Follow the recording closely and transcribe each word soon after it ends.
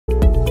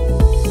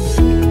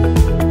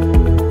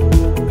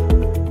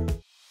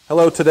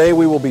Hello, today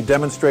we will be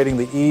demonstrating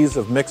the ease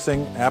of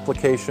mixing,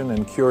 application,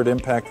 and cured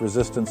impact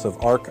resistance of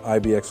ARC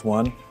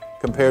IBX1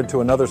 compared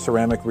to another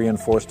ceramic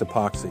reinforced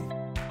epoxy.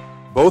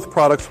 Both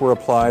products were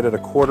applied at a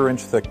 1/4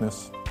 inch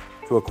thickness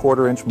to a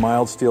 1/4 inch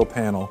mild steel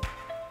panel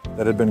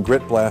that had been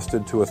grit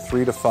blasted to a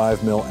 3 to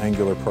 5 mil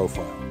angular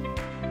profile.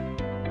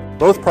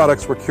 Both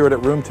products were cured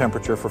at room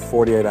temperature for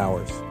 48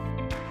 hours.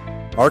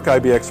 ARC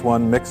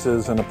IBX1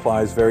 mixes and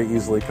applies very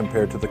easily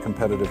compared to the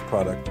competitive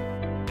product.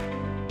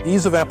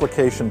 Ease of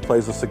application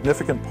plays a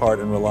significant part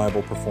in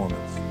reliable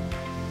performance.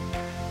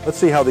 Let's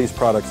see how these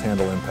products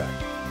handle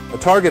impact. A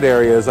target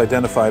area is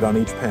identified on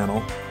each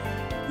panel.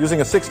 Using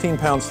a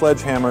 16-pound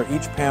sledgehammer,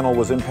 each panel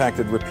was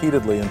impacted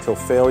repeatedly until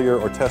failure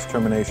or test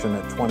termination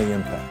at 20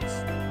 impacts.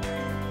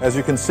 As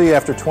you can see,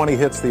 after 20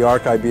 hits, the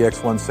ARC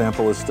IBX1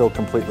 sample is still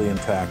completely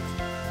intact.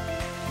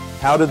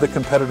 How did the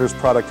competitor's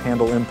product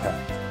handle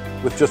impact?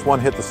 With just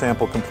one hit, the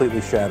sample completely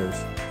shatters.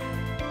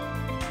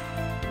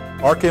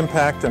 ARC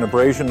impact and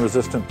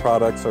abrasion-resistant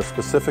products are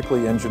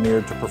specifically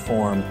engineered to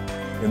perform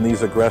in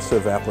these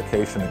aggressive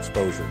application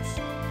exposures.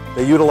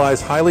 They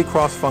utilize highly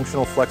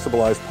cross-functional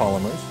flexibilized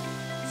polymers,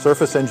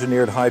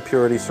 surface-engineered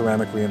high-purity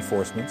ceramic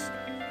reinforcements,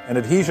 and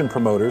adhesion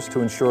promoters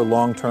to ensure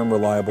long-term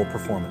reliable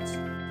performance.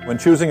 When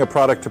choosing a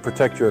product to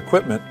protect your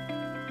equipment,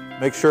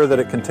 make sure that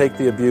it can take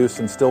the abuse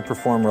and still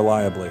perform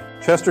reliably.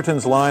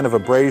 Chesterton's line of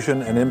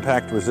abrasion and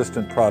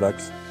impact-resistant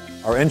products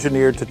are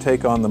engineered to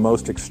take on the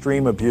most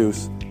extreme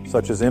abuse,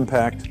 such as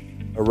impact,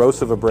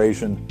 erosive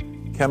abrasion,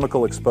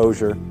 chemical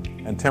exposure,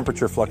 and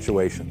temperature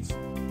fluctuations.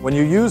 When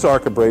you use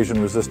ARC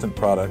abrasion-resistant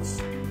products,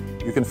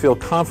 you can feel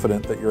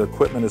confident that your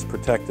equipment is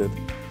protected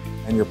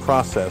and your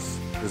process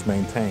is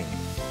maintained.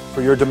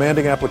 For your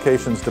demanding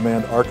applications,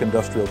 demand ARC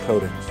industrial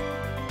coatings.